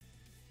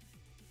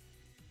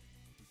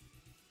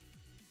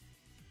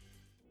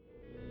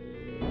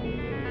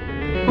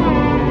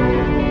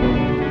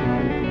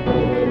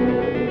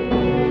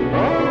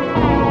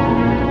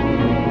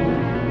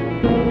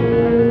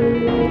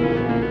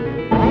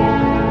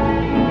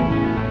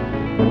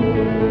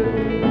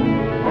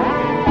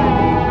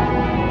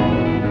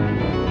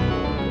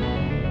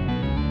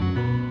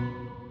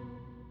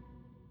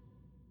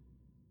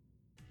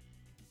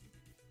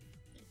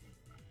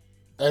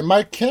and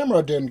my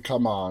camera didn't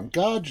come on.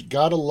 God, you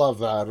gotta love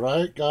that,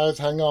 right? Guys,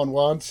 hang on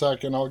 1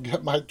 second. I'll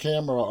get my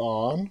camera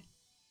on.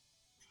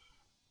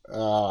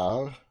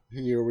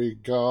 Here we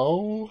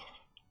go.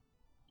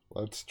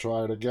 Let's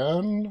try it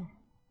again.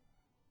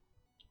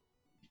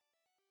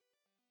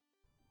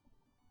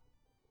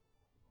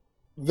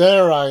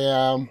 There I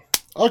am.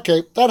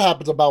 Okay, that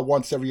happens about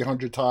once every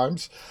 100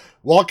 times.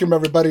 Welcome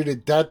everybody to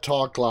Dead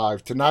Talk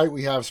Live. Tonight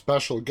we have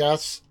special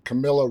guests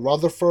Camilla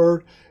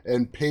Rutherford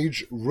and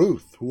Paige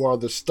Ruth, who are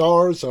the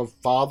stars of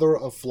Father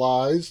of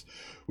Flies,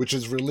 which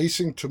is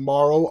releasing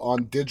tomorrow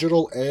on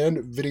digital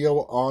and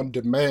video on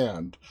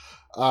demand.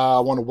 I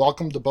want to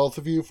welcome the both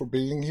of you for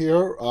being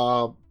here.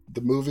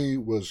 The movie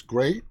was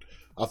great.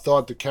 I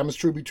thought the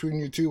chemistry between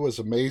you two was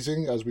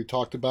amazing, as we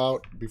talked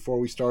about before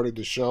we started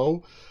the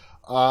show.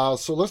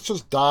 So let's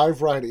just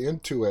dive right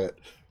into it.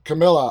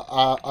 Camilla,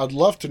 I'd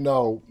love to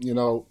know,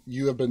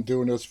 you have been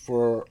doing this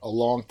for a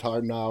long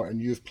time now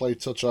and you've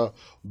played such a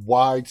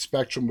wide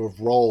spectrum of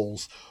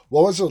roles.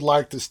 What was it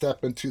like to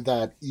step into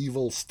that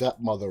evil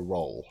stepmother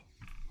role?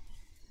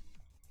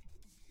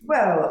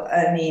 Well,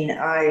 I mean,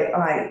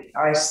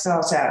 I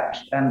start out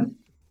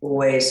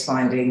always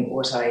finding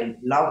what I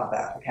love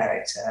about the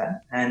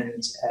character,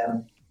 and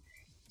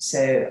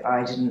so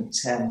I didn't.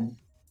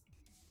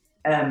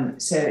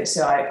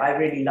 I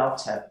really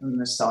loved her from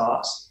the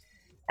start,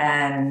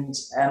 and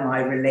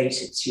I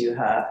related to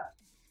her,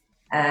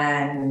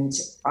 and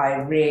I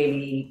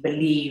really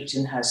believed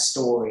in her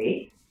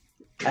story.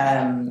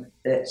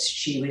 That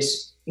she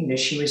was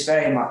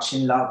very much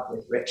in love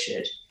with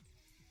Richard,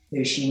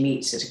 who she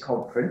meets at a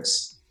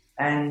conference,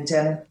 and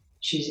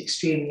she's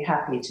extremely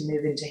happy to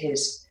move into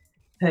his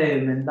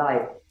home and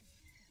life,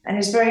 and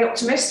is very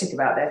optimistic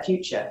about their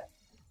future.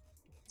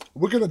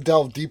 We're going to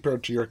delve deeper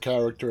into your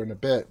character in a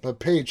bit, but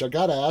Paige, I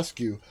got to ask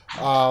you,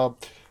 uh,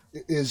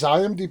 is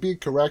IMDb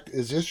correct?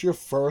 Is this your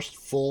first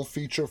full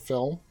feature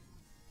film?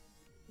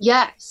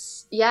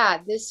 Yes. Yeah,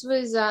 this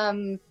was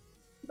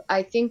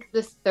I think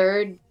the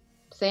third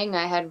thing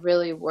I had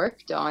really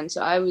worked on,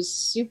 so I was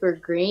super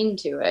green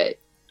to it.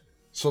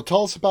 So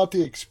tell us about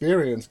the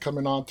experience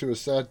coming onto a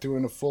set,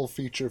 doing a full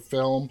feature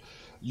film.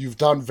 You've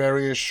done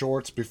various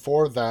shorts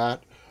before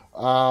that.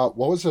 What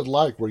was it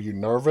like? Were you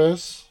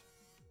nervous?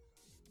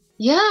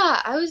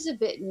 Yeah, I was a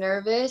bit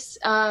nervous.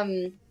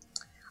 I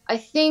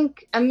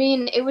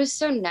mean, it was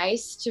so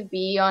nice to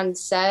be on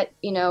set,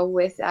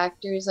 with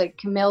actors like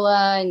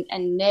Camilla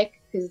and Nick,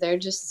 because they're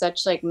just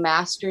such like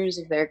masters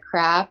of their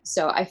craft.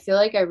 So I feel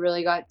like I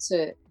really got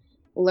to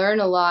learn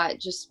a lot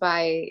just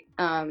by,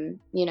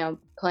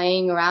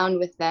 playing around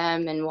with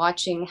them and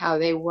watching how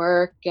they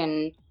work.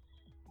 And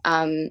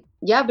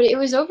yeah, but it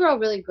was overall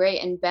really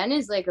great. And Ben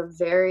is like a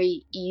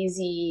very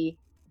easy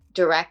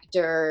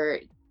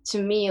director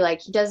to me. Like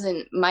he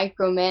doesn't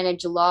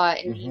micromanage a lot,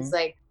 and Mm-hmm. he's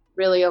like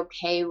really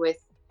okay with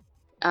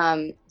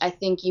I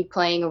think you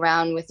playing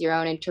around with your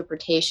own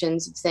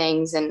interpretations of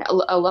things, and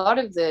a lot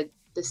of the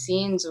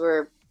scenes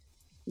were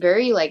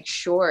very like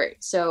short.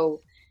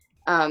 So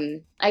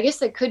I guess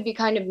that could be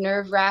kind of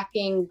nerve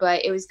wracking,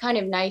 but it was kind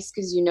of nice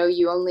because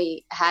you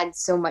only had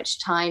so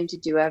much time to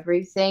do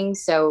everything.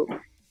 So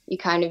you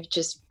kind of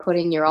just put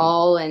in your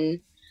all, and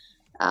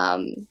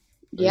um,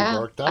 It yeah,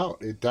 worked out.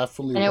 It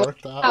definitely and it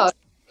worked worked out. out.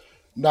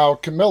 Now,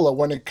 Camilla,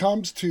 when it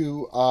comes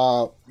to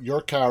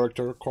your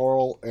character,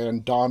 Coral,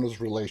 and Donna's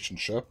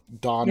relationship,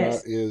 Donna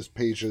Yes. is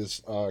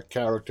Paige's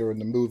character in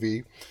the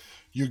movie.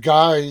 You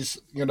guys,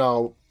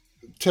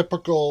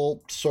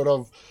 typical sort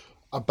of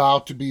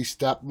about to be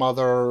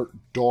stepmother,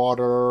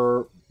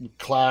 daughter,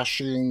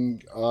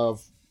 clashing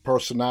of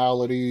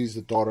personalities.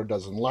 The daughter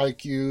doesn't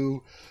like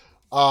you.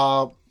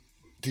 Uh,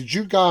 did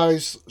you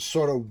guys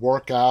sort of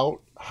work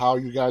out how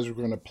you guys were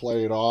going to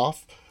play it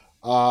off?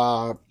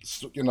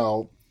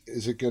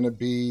 Is it going to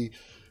be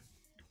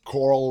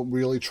Coral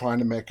really trying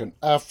to make an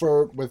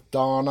effort with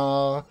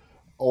Donna,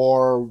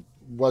 or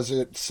was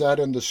it said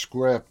in the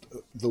script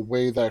the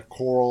way that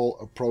Coral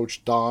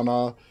approached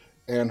Donna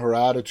and her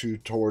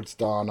attitude towards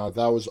Donna?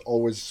 That was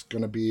always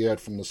going to be it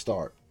from the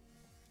start.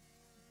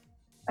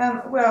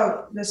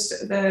 Well,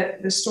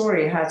 the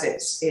story has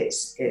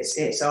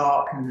its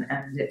arc, and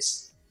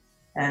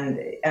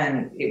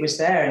it was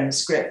there in the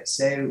script,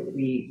 so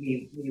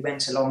we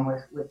went along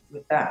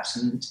with that,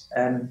 and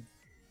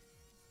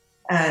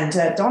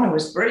Donna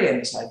was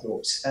brilliant, I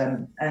thought,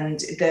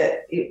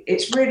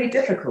 it's really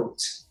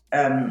difficult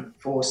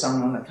for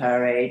someone of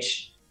her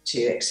age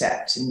to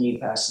accept a new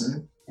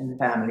person in the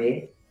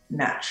family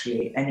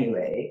naturally,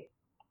 anyway,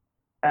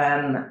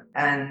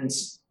 and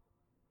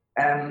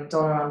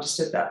Donna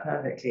understood that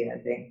perfectly, I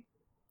think.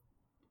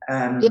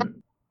 Yeah,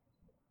 Um,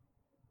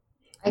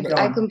 Go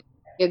I on. completely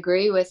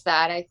agree with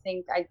that. I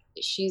think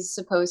she's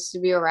supposed to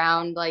be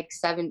around like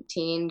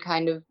 17,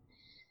 kind of,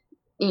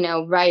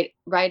 right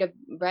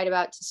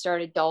about to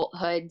start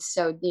adulthood.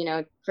 So,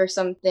 for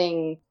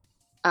something,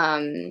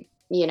 to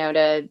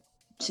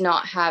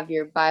not have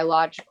your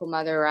biological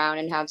mother around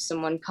and have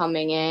someone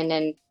coming in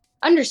and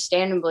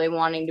understandably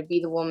wanting to be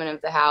the woman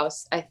of the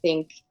house, I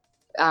think,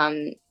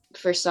 um,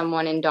 for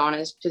someone in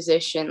Donna's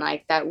position,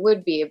 like that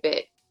would be a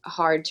bit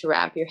hard to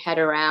wrap your head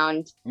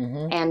around.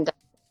 Mm-hmm. And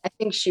I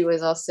think she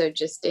was also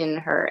just in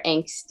her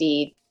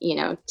angsty,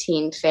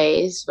 teen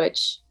phase,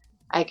 which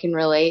I can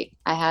relate.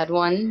 I had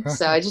one,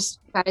 so I just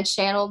kind of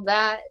channeled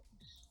that.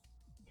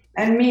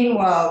 And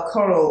meanwhile,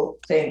 Coral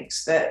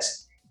thinks that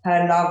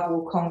her love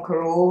will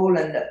conquer all,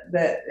 and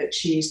that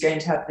she's going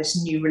to have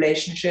this new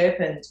relationship,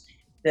 and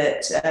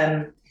that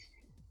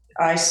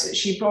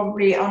she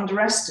probably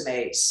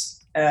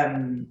underestimates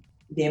the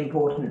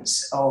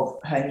importance of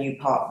her new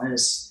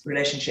partner's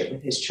relationship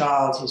with his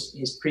child,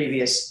 his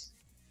previous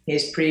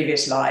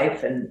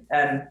life,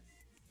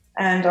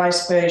 and I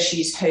suppose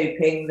she's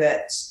hoping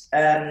that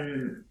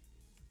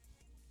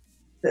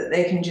that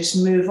they can just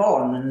move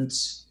on and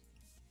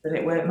that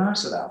it won't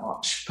matter that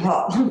much.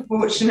 But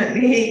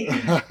unfortunately,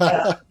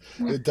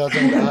 it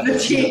doesn't. The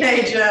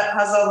teenager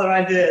has other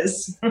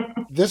ideas.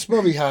 This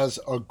movie has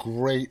a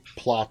great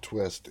plot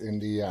twist in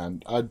the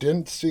end. I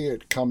didn't see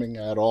it coming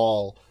at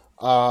all.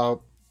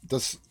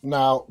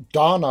 Now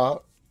Donna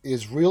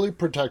is really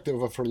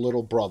protective of her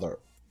little brother,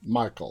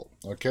 Michael.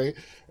 Okay,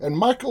 and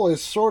Michael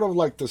is sort of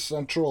like the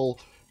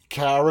central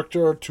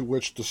character to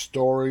which the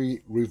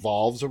story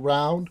revolves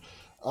around.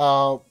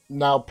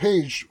 Now,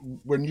 Paige,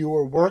 when you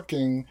were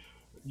working,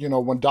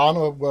 when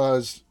Donna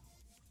was,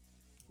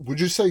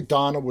 would you say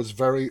Donna was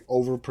very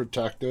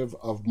overprotective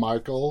of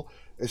Michael,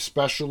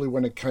 especially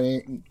when it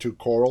came to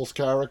Coral's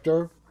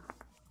character?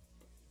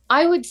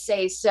 I would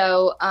say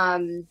so.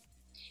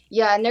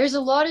 Yeah, and there's a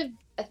lot of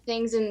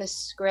things in the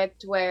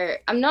script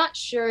where I'm not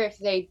sure if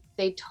they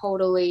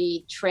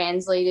totally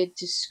translated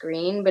to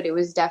screen, but it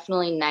was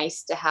definitely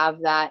nice to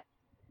have that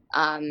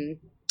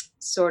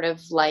sort of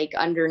like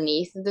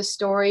underneath the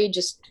story,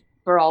 just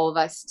for all of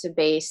us to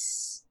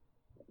base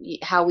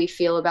how we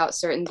feel about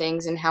certain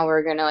things and how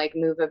we're gonna like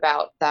move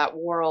about that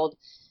world.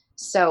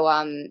 So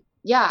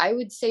yeah, I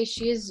would say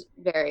she is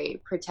very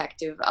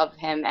protective of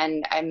him,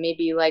 and I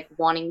maybe like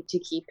wanting to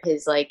keep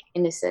his like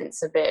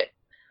innocence a bit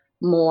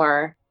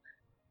more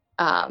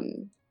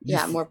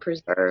more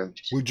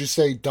preserved. Would you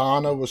say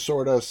Donna was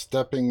sort of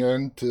stepping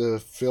in to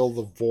fill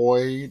the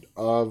void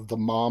of the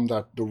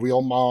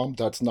real mom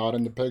that's not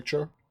in the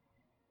picture?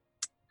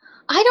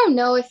 I don't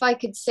know if I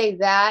could say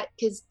that,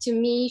 because to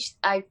me,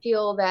 I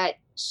feel that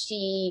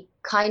she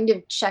kind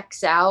of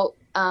checks out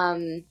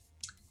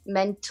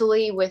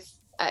mentally with.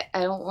 I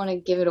don't want to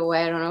give it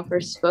away. I don't know if we're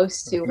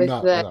supposed to with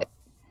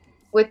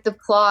the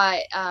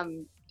plot.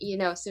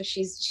 So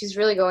she's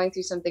really going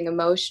through something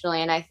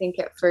emotionally, and I think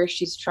at first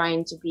she's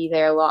trying to be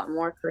there a lot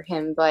more for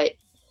him, but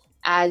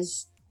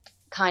as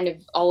kind of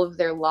all of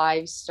their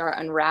lives start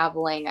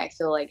unraveling, I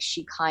feel like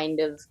she kind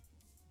of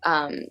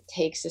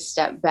takes a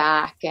step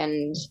back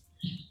and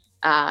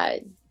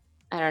I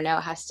don't know,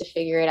 has to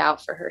figure it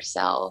out for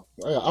herself.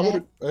 Yeah,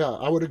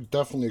 I would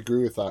definitely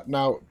agree with that.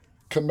 Now,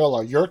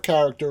 Camilla, your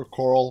character,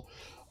 Coral,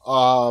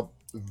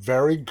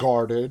 very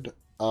guarded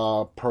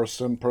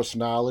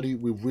personality.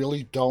 We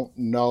really don't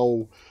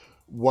know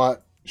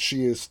what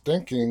she is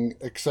thinking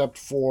except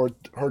for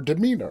her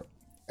demeanor.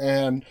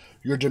 And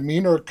your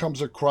demeanor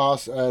comes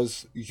across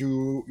as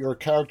your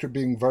character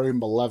being very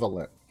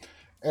malevolent.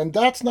 And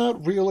that's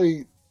not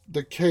really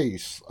the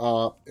case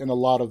in a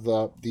lot of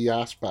the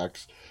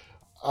aspects.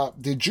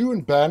 Did you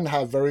and Ben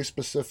have very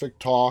specific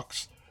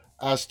talks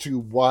as to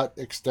what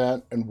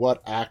extent and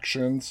what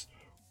actions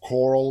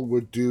Coral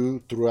would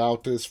do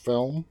throughout this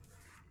film?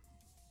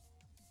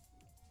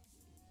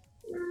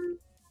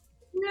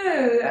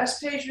 No, as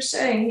Paige was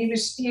saying, he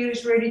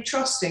was really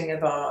trusting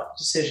of our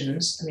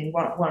decisions. I mean,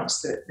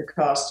 once the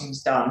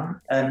casting's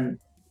done, we're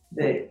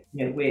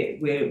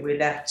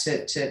left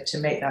to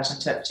make that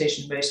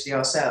interpretation mostly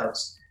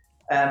ourselves.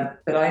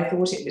 But I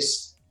thought it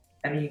was,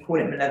 I mean, you call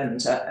it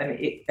malevolent.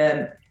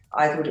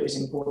 I thought it was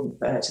important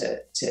for her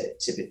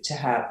to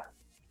have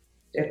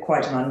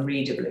quite an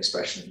unreadable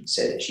expression,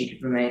 so that she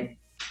could remain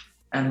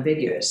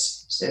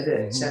ambiguous. So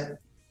that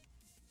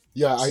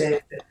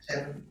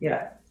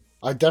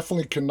I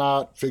definitely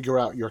cannot figure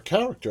out your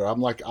character. I'm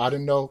like, I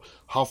didn't know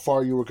how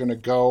far you were going to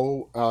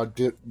go,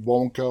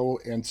 won't go,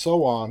 and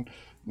so on.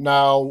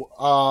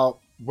 Now,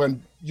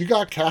 when you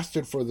got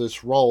casted for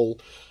this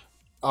role,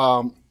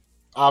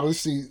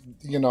 obviously,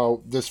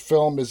 this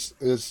film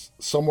is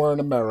somewhere in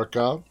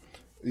America.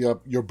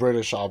 You're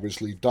British,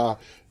 obviously. Duh.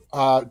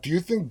 Do you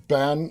think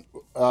Ben,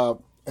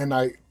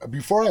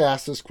 before I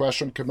ask this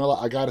question, Camilla,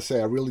 I got to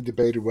say, I really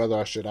debated whether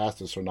I should ask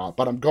this or not,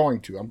 but I'm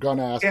going to ask Go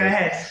this.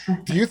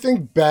 ahead. Do you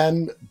think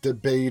Ben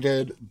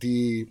debated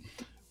the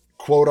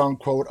quote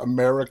unquote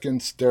American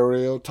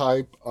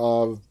stereotype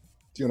of,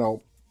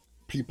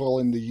 people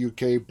in the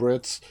UK,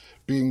 Brits,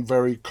 being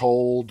very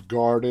cold,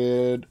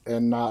 guarded,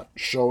 and not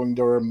showing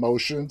their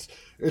emotions?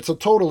 It's a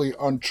totally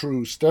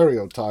untrue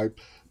stereotype,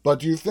 but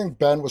do you think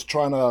Ben was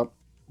trying to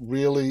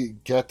really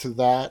get to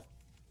that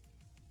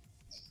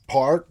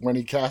part when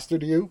he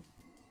casted you?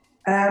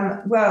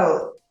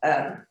 The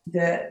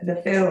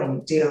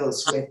film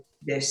deals with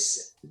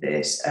this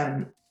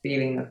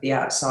feeling of the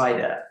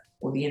outsider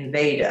or the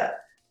invader,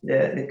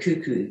 the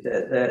cuckoo,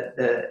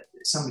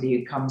 somebody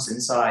who comes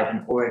inside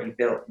an already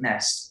built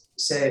nest,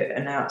 so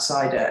an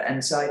outsider.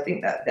 And so I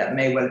think that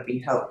may well have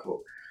been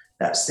helpful,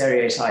 that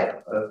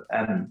stereotype of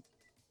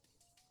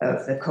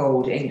the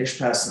cold English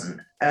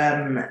person,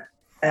 and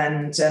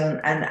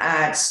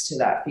adds to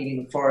that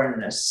feeling of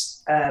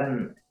foreignness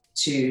to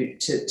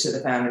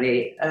the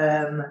family.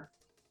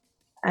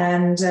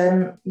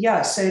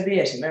 So be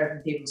it.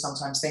 American people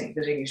sometimes think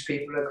that English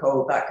people are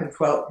cold. That could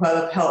well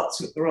have helped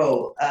with the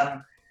role.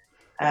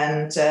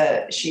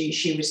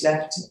 She was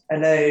left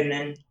alone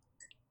and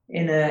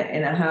in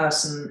a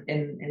house in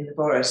the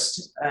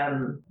forest,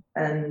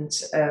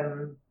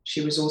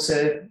 she was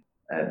also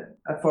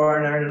a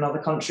foreigner in another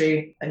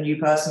country, a new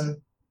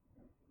person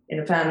in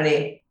a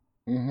family,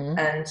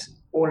 and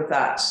all of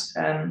that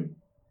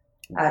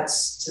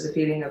adds to the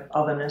feeling of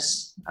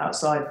otherness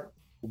outside.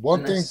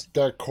 One thing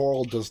that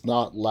Coral does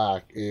not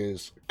lack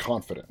is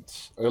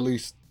confidence. At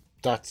least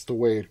that's the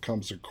way it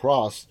comes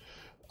across.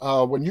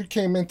 When you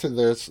came into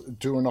this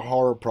doing a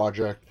horror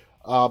project,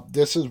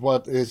 this is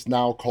what is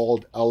now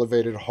called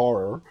elevated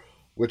horror,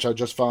 which I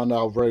just found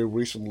out very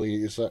recently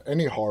is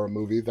any horror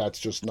movie that's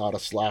just not a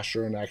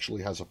slasher and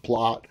actually has a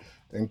plot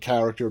and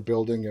character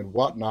building and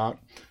whatnot.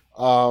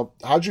 How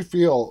do you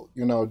feel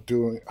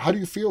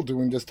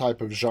doing this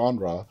type of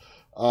genre?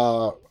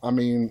 I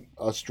mean,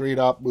 a straight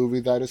up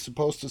movie that is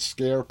supposed to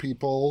scare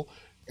people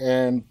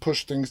and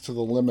push things to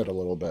the limit a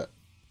little bit.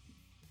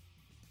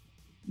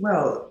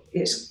 Well,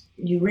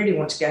 you really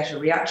want to get a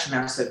reaction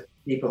out of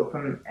people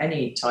from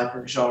any type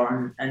of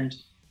genre, and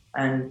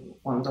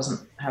one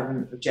doesn't have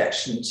an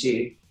objection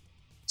to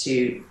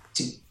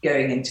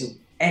going into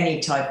any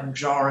type of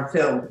genre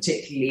film,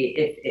 particularly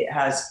if it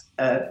has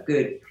a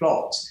good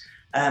plot.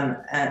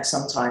 And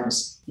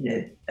sometimes,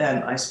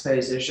 I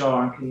suppose a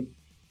genre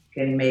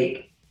can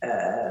make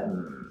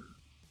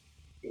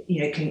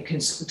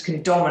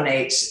can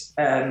dominate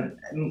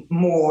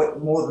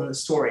more than the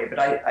story. But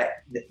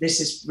this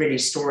is really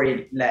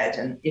story led,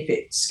 and if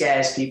it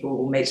scares people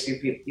or makes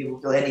people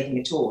feel anything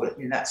at all,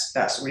 that's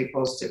a really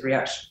positive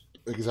reaction.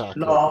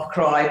 Exactly. Laugh,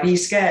 cry, be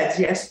scared.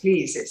 Yes,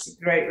 please. It's a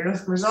great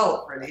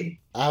result, really.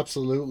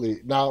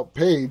 Absolutely. Now,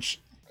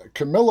 Paige,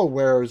 Camilla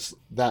wears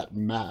that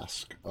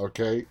mask,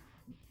 okay?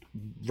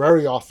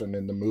 Very often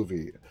in the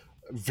movie.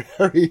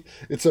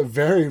 It's a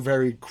very,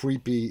 very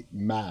creepy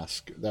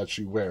mask that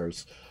she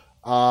wears.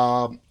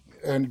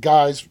 And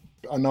guys,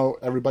 I know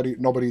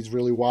nobody's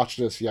really watched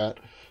this yet.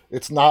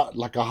 It's not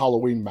like a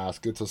Halloween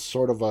mask. It's a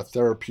sort of a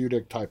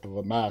therapeutic type of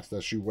a mask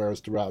that she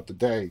wears throughout the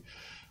day.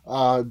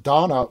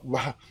 Donna,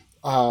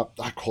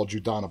 I called you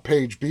Donna.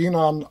 Paige, being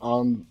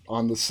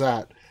on the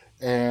set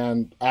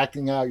and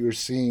acting out your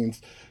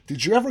scenes,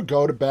 did you ever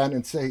go to Ben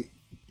and say,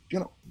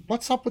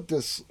 what's up with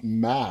this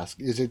mask?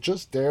 Is it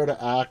just there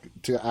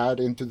to add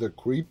into the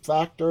creep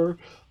factor,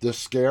 the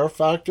scare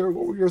factor?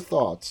 What were your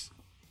thoughts?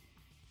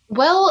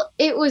 Well,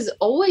 it was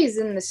always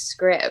in the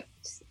script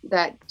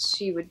that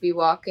she would be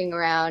walking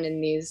around in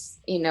these,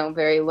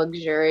 very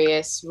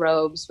luxurious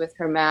robes with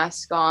her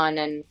mask on.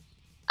 And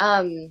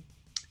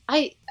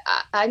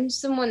I'm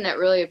someone that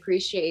really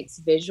appreciates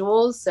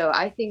visuals, so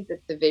I think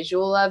that the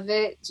visual of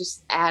it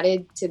just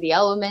added to the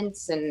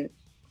elements, and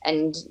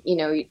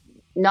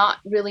not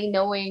really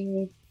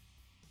knowing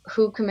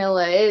who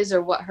Camilla is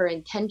or what her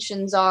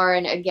intentions are,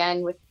 and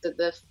again with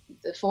the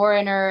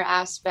foreigner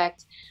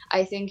aspect,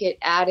 I think it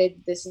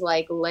added this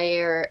like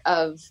layer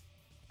of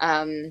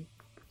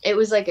it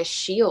was like a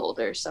shield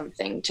or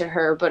something to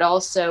her, but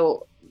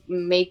also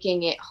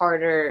making it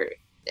harder,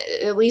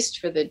 at least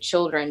for the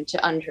children,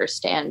 to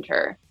understand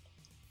her.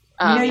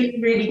 You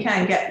really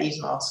can get these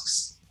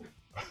masks.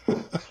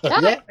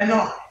 Yeah. They're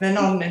not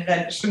an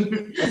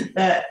invention. In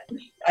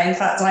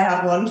fact, I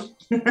have one,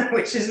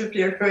 which is a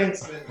pure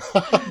coincidence.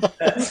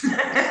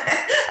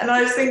 And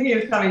I was thinking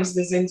of coming to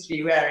this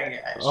interview wearing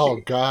it, actually.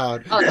 Oh,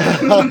 God.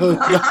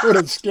 That would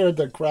have scared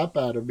the crap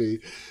out of me.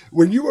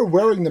 When you were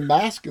wearing the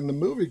mask in the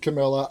movie,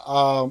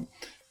 Camilla,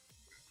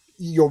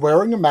 you're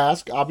wearing a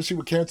mask. Obviously,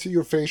 we can't see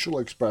your facial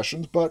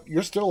expressions, but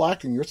you're still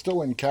acting. You're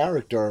still in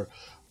character.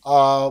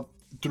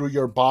 Through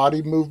your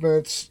body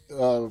movements,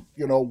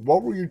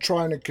 what were you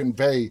trying to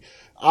convey?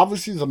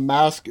 Obviously, the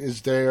mask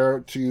is there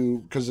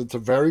because it's a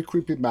very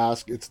creepy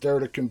mask. It's there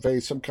to convey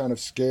some kind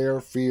of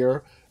scare,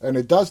 fear, and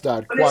it does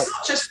that. But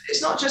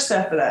it's not just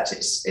Epaulette.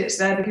 It's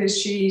there because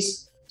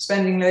she's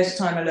spending loads of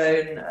time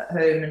alone at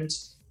home, and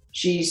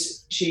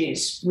she's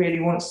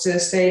really wants to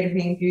stay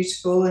being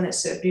beautiful, and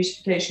it's a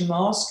beautification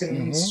mask,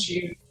 and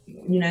she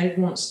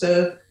wants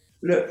to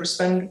look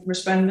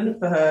resplendent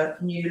for her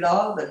new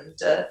love, and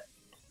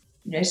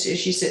so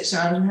she sits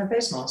around in her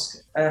face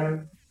mask.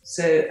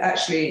 So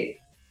actually,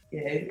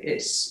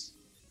 it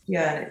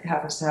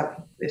happens to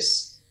have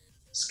this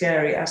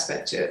scary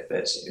aspect to it, but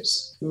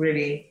it's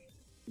really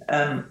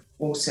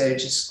also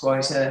just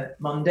quite a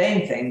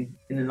mundane thing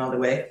in another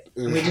way.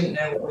 And we didn't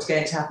know what was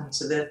going to happen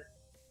to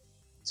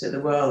the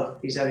world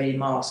vis-a-vis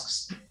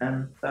masks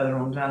further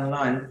on down the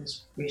line,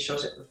 because we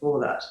shot it before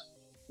that.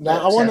 Now,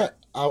 I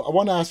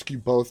want to ask you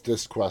both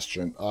this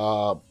question.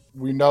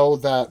 We know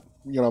that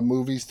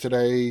movies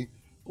today,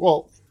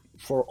 well,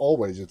 for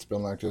always it's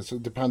been like this.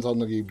 It depends on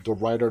the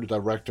writer, the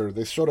director.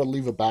 They sort of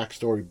leave a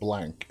backstory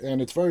blank,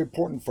 and it's very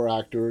important for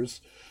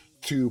actors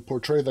to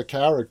portray the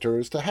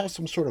characters to have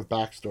some sort of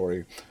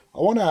backstory. I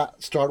want to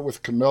start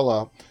with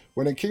Camilla.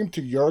 When it came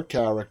to your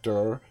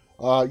character,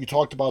 you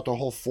talked about the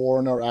whole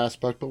foreigner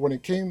aspect, but when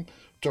it came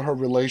to her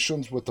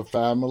relations with the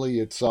family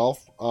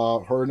itself,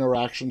 her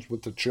interactions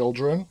with the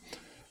children,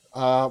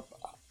 uh,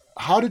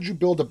 how did you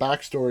build a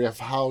backstory of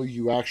how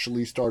you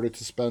actually started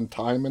to spend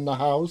time in the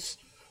house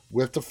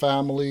with the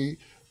family?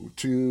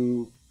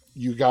 To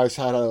you guys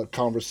had a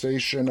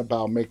conversation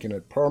about making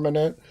it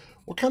permanent.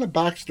 What kind of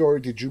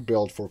backstory did you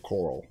build for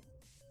Coral?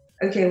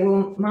 Okay,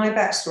 well, my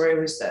backstory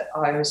was that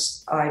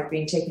I'd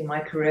been taking my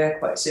career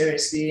quite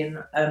seriously,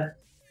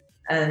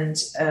 and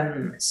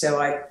so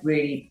I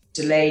really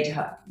delayed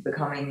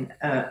becoming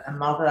a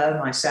mother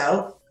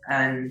myself.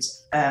 And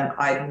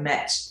I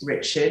met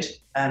Richard,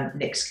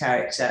 Nick's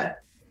character,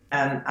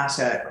 at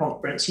a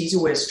conference. He's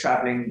always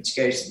traveling to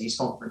go to these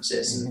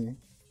conferences, Mm-hmm.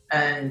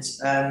 and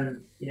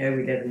we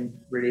live in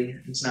really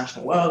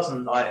international worlds,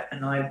 and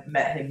I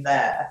met him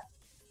there,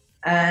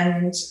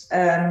 and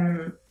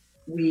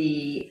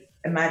we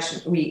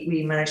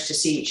managed to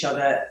see each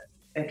other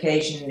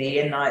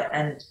occasionally,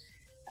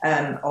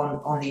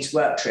 on these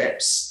work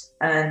trips,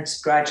 and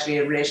gradually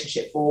a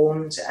relationship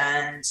formed.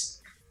 And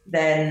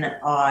then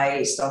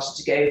I started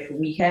to go for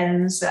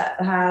weekends at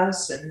the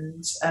house,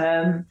 and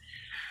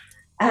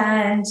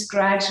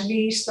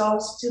gradually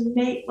started to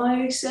make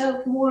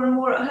myself more and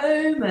more at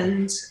home,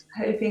 and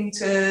hoping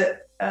to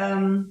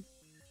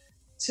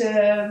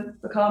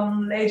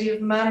become lady of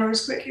the manor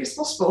as quickly as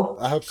possible.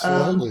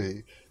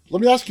 Absolutely.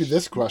 Let me ask you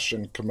this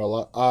question,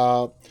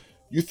 Camilla.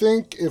 You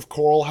think if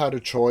Coral had a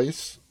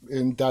choice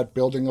in that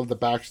building of the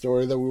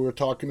backstory that we were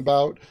talking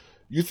about,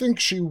 you think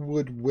she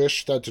would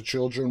wish that the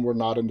children were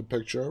not in the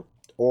picture,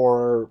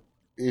 or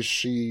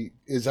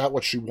is that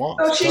what she Well,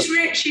 wants?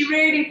 she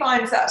really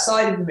finds that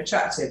side of him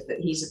attractive, that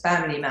he's a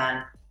family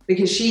man,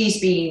 because she's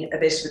been a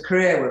bit of a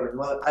career woman.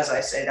 Well, as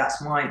I say,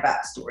 that's my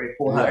backstory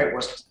for Yeah. her. It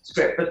wasn't a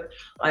script, but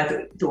I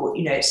thought,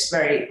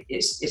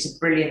 it's a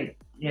brilliant,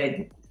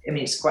 I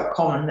mean, it's quite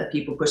common that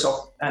people put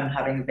off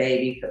having a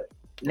baby for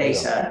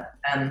later.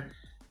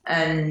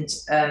 And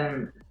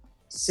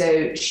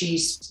so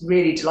she's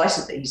really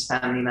delighted that he's a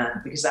family man,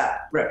 because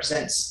that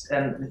represents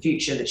the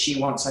future that she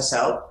wants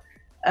herself.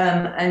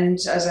 And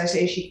as I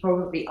say, she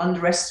probably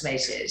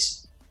underestimated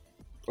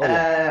Oh,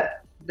 yeah.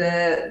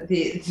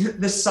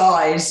 the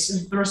size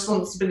of the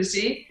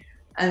responsibility,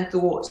 and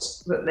thought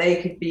that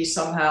they could be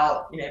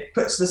somehow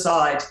put to the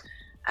side,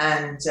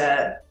 and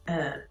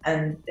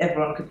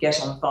everyone could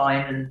get on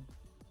fine,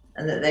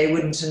 and that they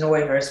wouldn't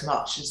annoy her as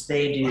much as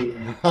they do.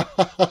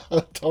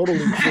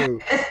 Totally true.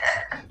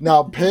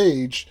 Now,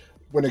 Paige,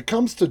 when it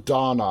comes to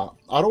Donna,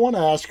 I don't want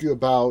to ask you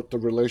about the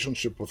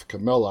relationship with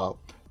Camilla,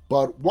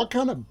 but what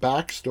kind of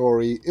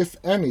backstory, if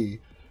any,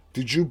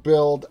 did you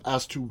build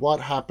as to what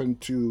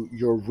happened to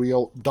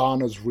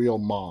Donna's real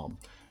mom?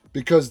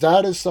 Because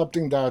that is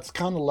something that's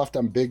kind of left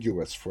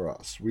ambiguous for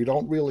us. We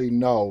don't really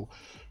know.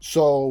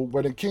 So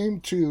when it came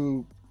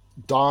to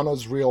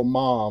Donna's real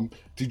mom,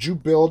 did you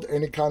build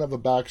any kind of a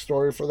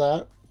backstory for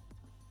that?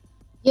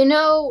 You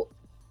know,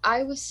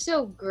 I was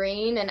so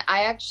green, and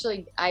I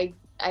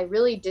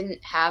really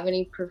didn't have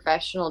any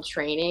professional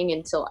training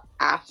until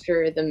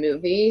after the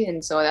movie,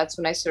 and so that's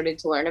when I started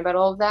to learn about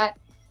all of that.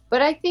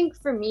 But I think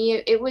for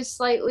me, it was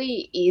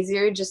slightly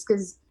easier just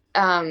because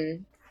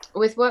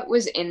with what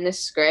was in the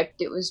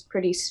script, it was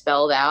pretty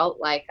spelled out.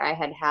 Like, I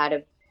had had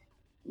a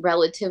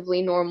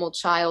relatively normal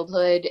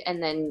childhood,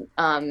 and then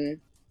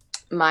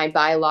my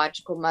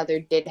biological mother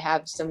did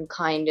have some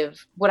kind of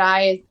what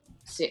my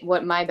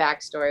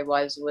backstory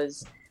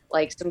was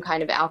like some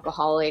kind of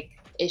alcoholic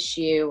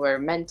issue or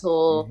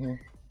mental Mm-hmm.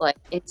 like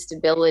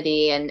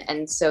instability,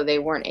 and so they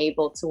weren't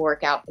able to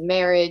work out the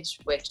marriage,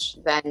 which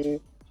then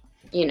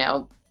you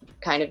know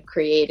kind of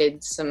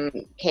created some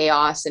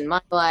chaos in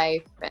my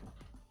life,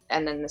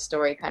 and then the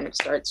story kind of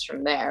starts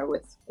from there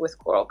with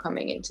Coral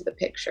coming into the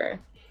picture.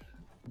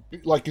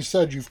 Like you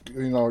said,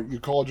 you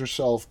called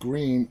yourself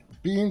green.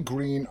 Being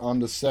green on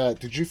the set,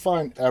 did you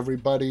find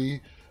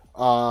everybody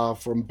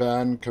from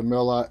Ben,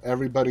 Camilla,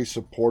 everybody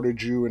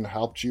supported you and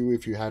helped you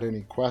if you had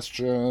any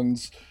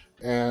questions?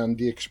 And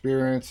the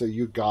experience that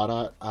you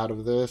got out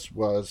of this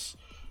was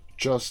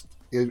just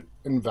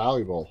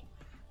invaluable.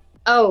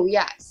 Oh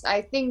yes,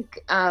 I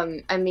think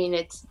I mean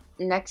it's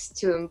next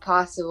to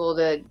impossible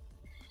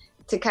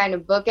to kind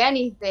of book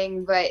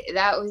anything, but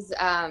that was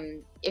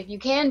if you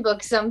can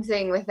book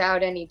something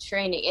without any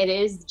training, it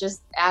is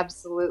just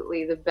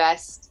absolutely the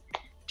best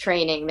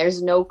training.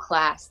 There's no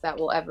class that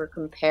will ever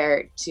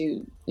compare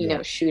to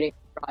Yeah. shooting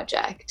a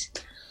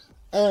project.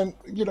 And,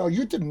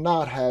 you did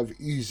not have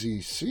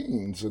easy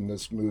scenes in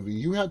this movie.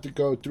 You had to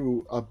go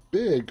through a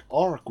big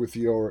arc with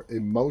your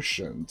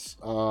emotions.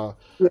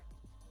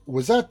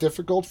 Was that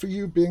difficult for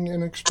you being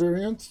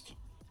inexperienced?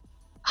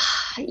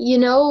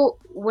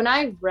 When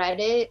I read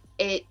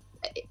it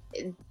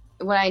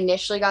when I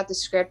initially got the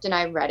script and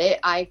I read it,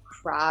 I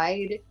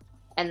cried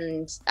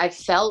and I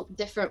felt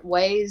different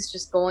ways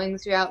just going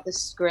throughout the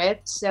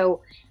script.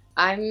 So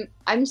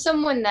I'm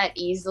someone that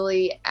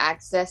easily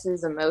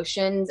accesses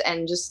emotions,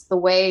 and just the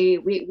way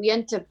we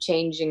end up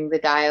changing the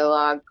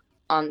dialogue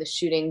on the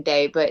shooting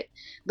day, but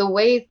the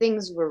way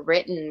things were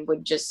written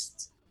would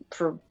just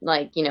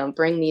like, you know,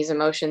 bring these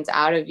emotions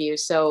out of you.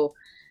 So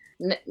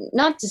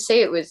not to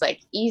say it was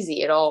like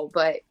easy at all,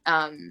 but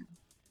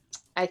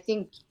I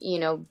think, you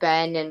know,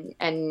 Ben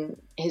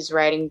and his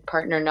writing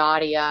partner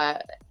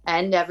Nadia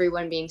and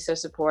everyone being so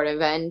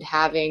supportive, and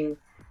having,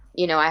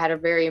 you know, I had a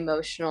very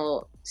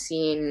emotional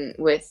scene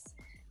with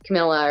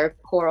Camilla or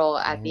Coral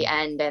at the Hmm.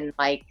 end, and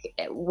like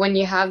when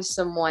you have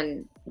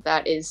someone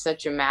that is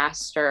such a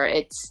master,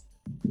 it's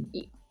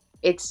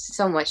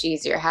so much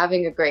easier.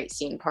 Having a great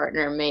scene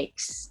partner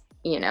makes,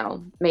 you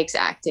know, makes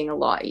acting a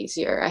lot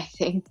easier, I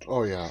think.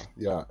 Oh yeah,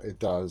 yeah, it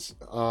does.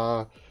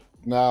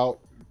 Now,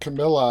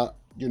 Camilla,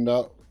 you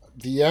know,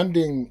 the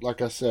ending,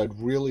 like I said,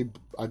 really,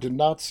 I did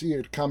not see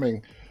it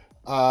coming.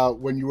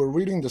 When you were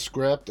reading the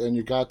script and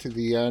you got to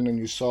the end and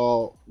you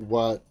saw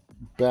what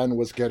Ben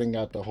was getting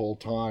at the whole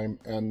time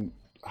and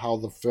how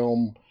the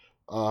film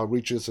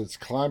reaches its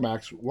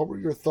climax, what were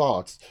your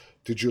thoughts?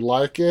 Did you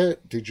like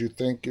it? Did you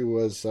think it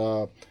was,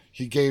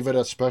 he gave it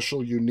a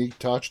special, unique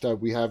touch that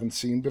we haven't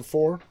seen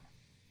before?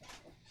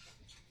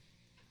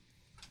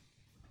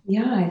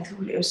 Yeah, I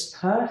thought it was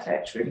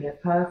perfect, really a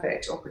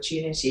perfect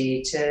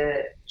opportunity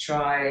to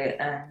try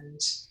and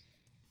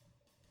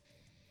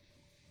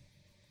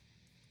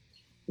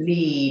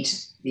lead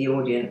the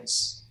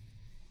audience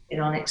in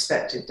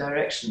unexpected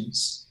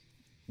directions.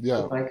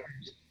 Yeah, Thought I could.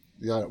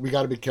 yeah, we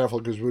got to be careful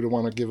because we don't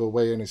want to give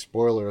away any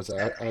spoilers.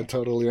 I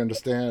totally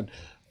understand.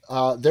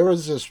 There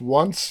is this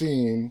one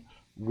scene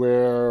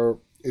where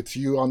it's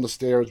you on the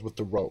stairs with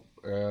the rope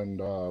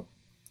and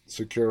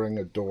securing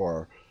a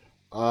door.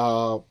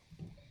 Uh,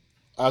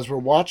 as we're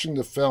watching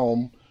the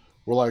film,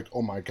 we're like,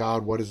 oh my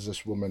God, what is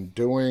this woman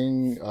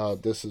doing?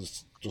 This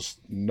is just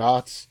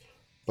nuts.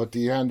 But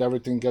the end,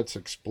 everything gets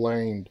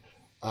explained.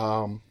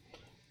 Um,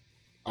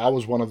 I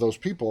was one of those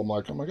people. I'm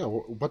like, oh my God,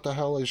 what the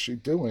hell is she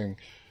doing?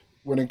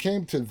 When it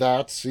came to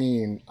that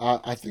scene,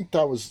 I think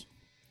that was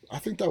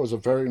a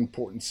very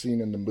important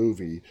scene in the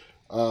movie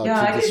Yeah,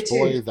 to I did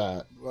display too.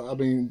 that. I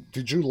mean,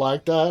 did you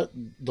like that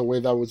the way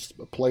that was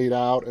played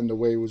out and the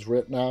way it was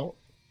written out?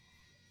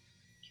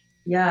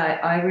 Yeah,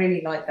 I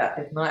really like that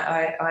bit. And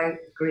I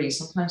agree.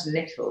 Sometimes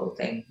little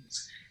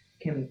things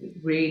can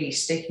really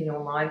stick in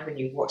your mind when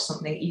you watch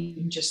something,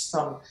 even just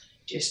some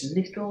just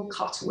little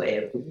cutaway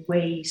of the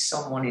way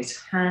someone is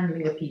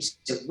handling a piece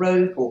of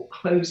rope or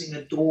closing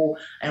a door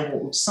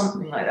or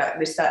something like that.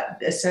 There's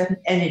that a certain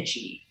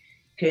energy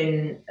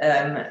can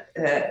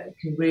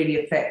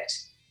really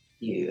affect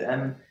you.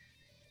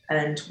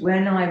 And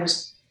when I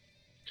was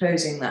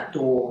closing that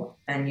door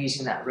and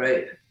using that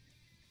rope,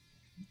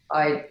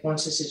 I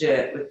wanted to do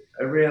it with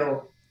a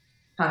real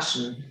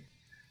passion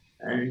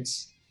and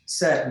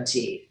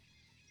certainty.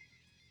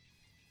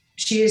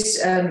 She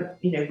is,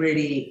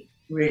 really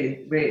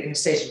in a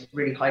state of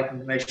really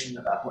heightened emotion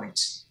at that point.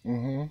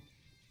 Mm-hmm.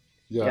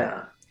 Yeah.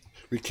 Yeah,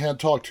 We can't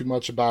talk too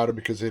much about it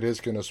because it is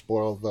going to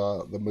spoil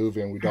the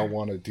movie, and we don't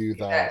want to do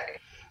that.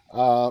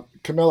 exactly.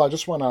 Camille, I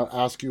just want to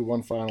ask you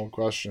one final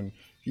question.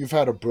 You've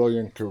had a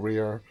brilliant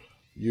career.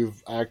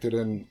 You've acted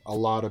in a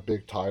lot of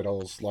big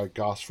titles like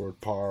Gosford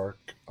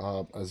Park,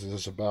 as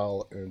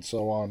Isabel, and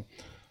so on.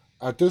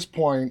 At this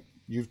point,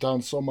 you've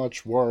done so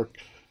much work.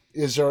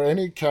 Is there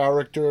any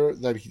character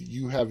that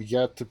you have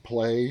yet to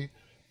play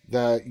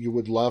that you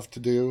would love to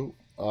do?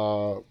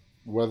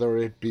 Whether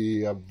it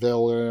be a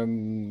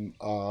villain,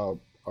 a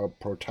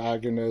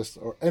protagonist,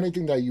 or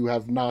anything that you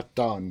have not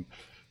done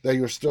that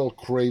you're still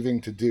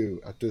craving to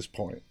do at this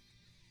point?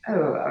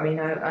 Oh, I mean,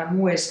 I'm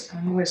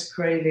always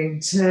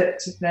craving to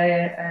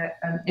play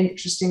an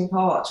interesting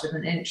part with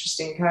an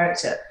interesting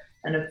character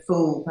and a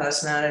full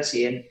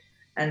personality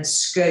and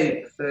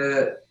scope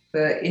for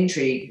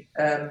intrigue.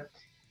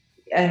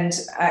 And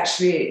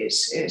actually,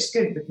 it's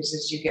good because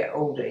as you get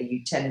older,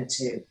 you tend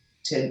to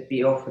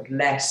be offered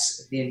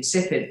less of the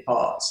insipid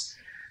parts.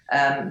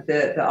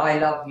 The I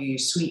love you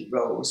sweet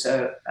roles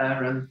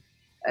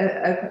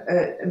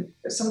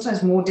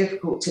sometimes more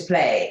difficult to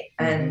play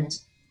Mm-hmm.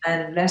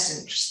 and less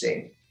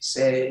interesting.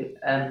 So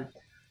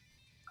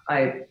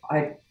I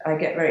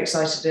get very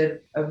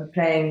excited of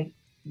playing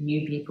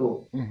new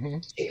people, Mm-hmm.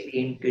 particularly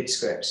in good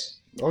scripts.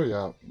 Oh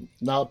yeah.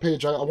 Now,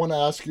 Paige, I want to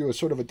ask you a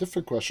sort of a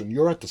different question.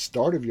 You're at the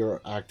start of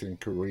your acting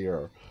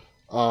career.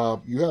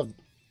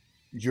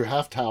 You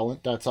have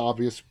talent. That's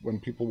obvious when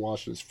people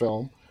watch this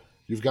film.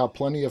 You've got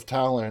plenty of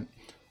talent.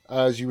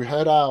 As you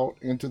head out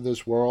into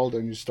this world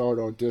and you start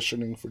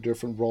auditioning for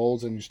different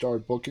roles and you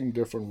start booking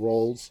different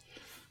roles,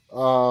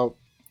 uh,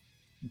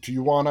 do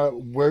you want to?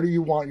 Where do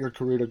you want your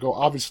career to go?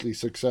 Obviously,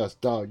 success.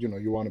 Duh. You know,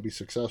 you want to be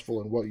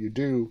successful in what you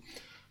do.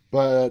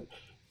 But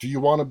do you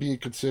want to be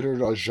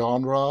considered a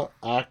genre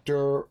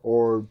actor,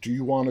 or do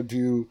you want to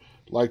do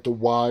like the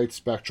wide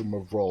spectrum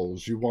of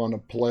roles? You want to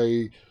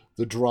play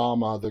the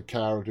drama, the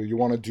character. You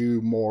want to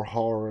do more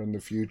horror in the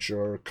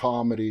future,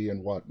 comedy,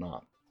 and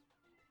whatnot.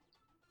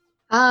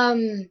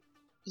 Um,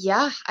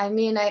 yeah, I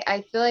mean,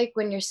 I feel like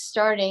when you're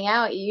starting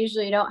out, you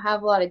usually don't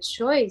have a lot of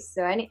choice.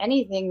 So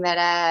anything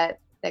that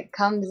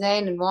comes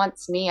in and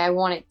wants me, I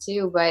want it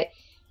too. But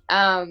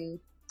um,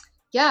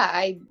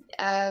 yeah,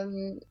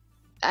 um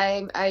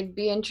I'd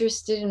be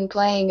interested in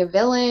playing a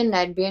villain.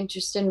 I'd be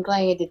interested in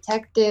playing a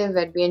detective.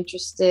 I'd be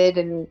interested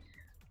in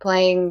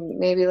playing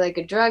maybe like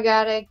a drug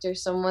addict or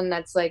someone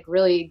that's like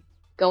really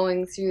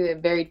going through a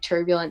very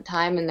turbulent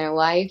time in their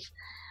life.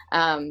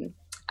 Um,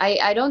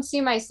 I don't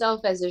see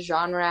myself as a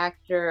genre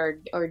actor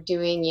or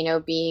doing,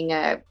 being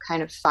a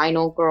kind of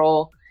final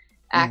girl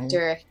Mm-hmm.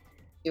 actor. If I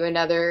do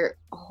another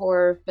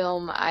horror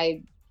film,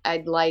 I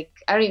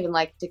don't even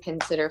like to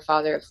consider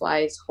Father of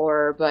Flies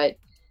horror, but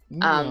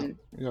Yeah, um,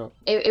 yeah,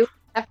 it would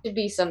have to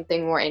be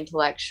something more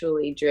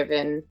intellectually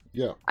driven.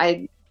 yeah.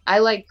 I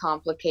like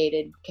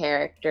complicated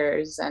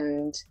characters,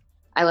 and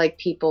I like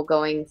people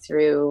going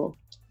through,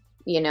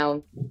 you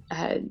know,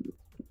 uh,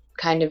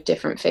 kind of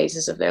different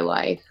phases of their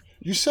life.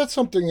 You said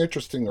something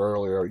interesting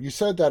earlier. You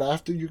said that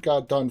after you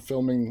got done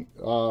filming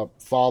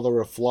Father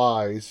of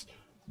Flies,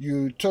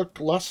 you took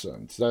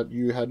lessons that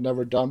you had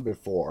never done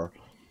before.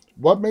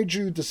 What made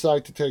you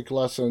decide to take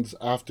lessons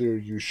after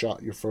you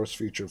shot your first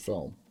feature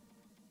film?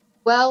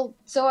 Well,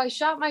 so I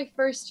shot my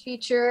first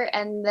feature,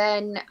 and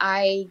then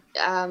I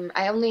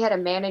only had a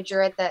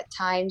manager at that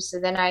time, so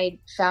then I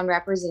found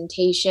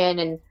representation,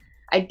 and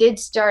I did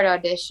start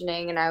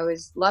auditioning, and I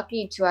was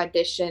lucky to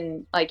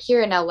audition. Like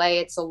here in LA,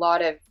 it's a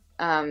lot of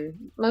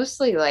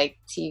mostly like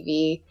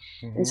TV,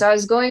 and Mm-hmm. so I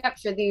was going up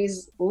for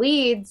these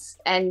leads,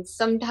 and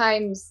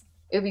sometimes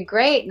it would be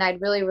great, and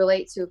I'd really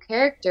relate to a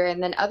character,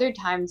 and then other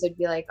times I'd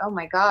be like, oh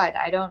my God,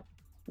 I don't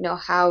know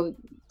how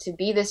to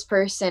be this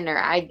person, or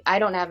I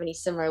don't have any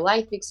similar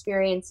life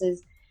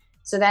experiences.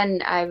 So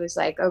then I was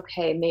like,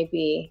 okay,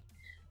 maybe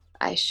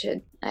I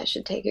should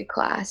take a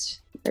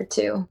class or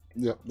two.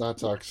 Yep,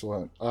 that's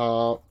excellent.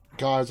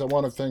 Guys, I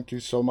want to thank you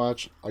so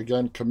much.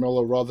 Again,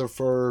 Camilla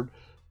Rutherford,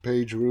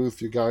 Paige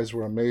Ruth, you guys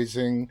were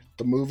amazing.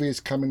 The movie is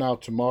coming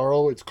out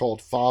tomorrow. It's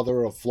called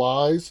Father of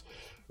Flies.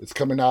 It's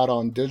coming out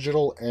on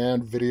digital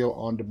and video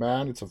on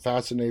demand. It's a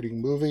fascinating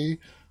movie.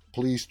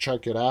 Please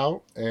check it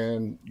out,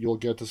 and you'll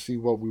get to see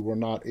what we were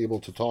not able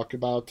to talk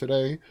about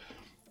today.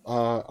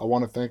 I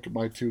want to thank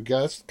my two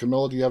guests.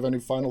 Camilla, do you have any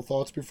final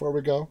thoughts before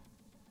we go?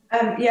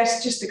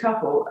 Yes, just a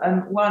couple.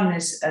 One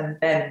is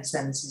Ben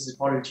sends his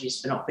apologies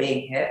for not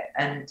being here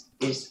and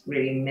is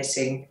really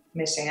missing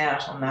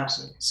out on that.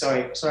 And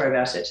sorry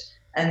about it.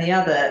 And the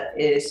other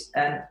is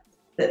that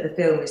the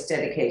film is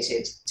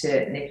dedicated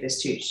to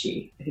Nicholas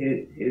Tucci,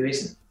 who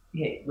isn't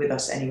here with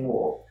us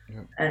anymore,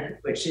 Yeah. and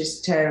which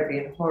is terribly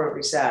and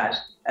horribly sad.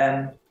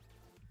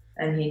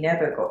 And he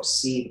never got to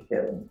see the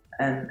film,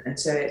 and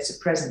so it's a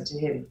present to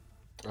him.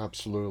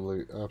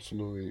 Absolutely,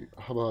 absolutely.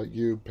 How about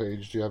you,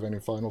 Paige? Do you have any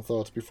final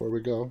thoughts before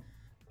we go?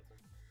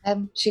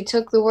 She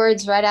took the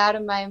words right out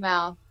of my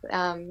mouth.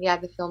 Yeah,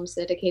 the film's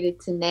dedicated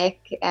to Nick,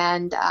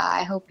 and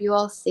I hope you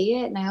all see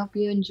it, and I hope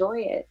you enjoy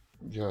it.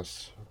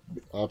 Yes,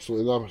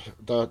 absolutely.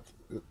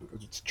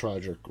 It's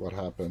tragic what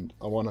happened.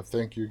 I want to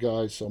thank you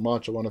guys so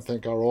much. I want to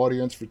thank our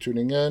audience for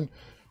tuning in,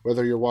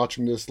 whether you're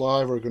watching this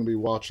live or going to be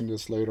watching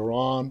this later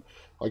on.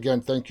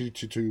 Again, thank you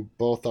to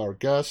both our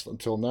guests.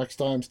 Until next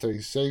time, stay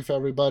safe,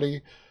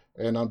 everybody.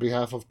 And on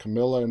behalf of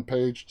Camilla and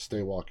Paige,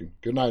 stay walking.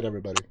 Good night,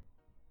 everybody.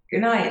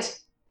 Good night.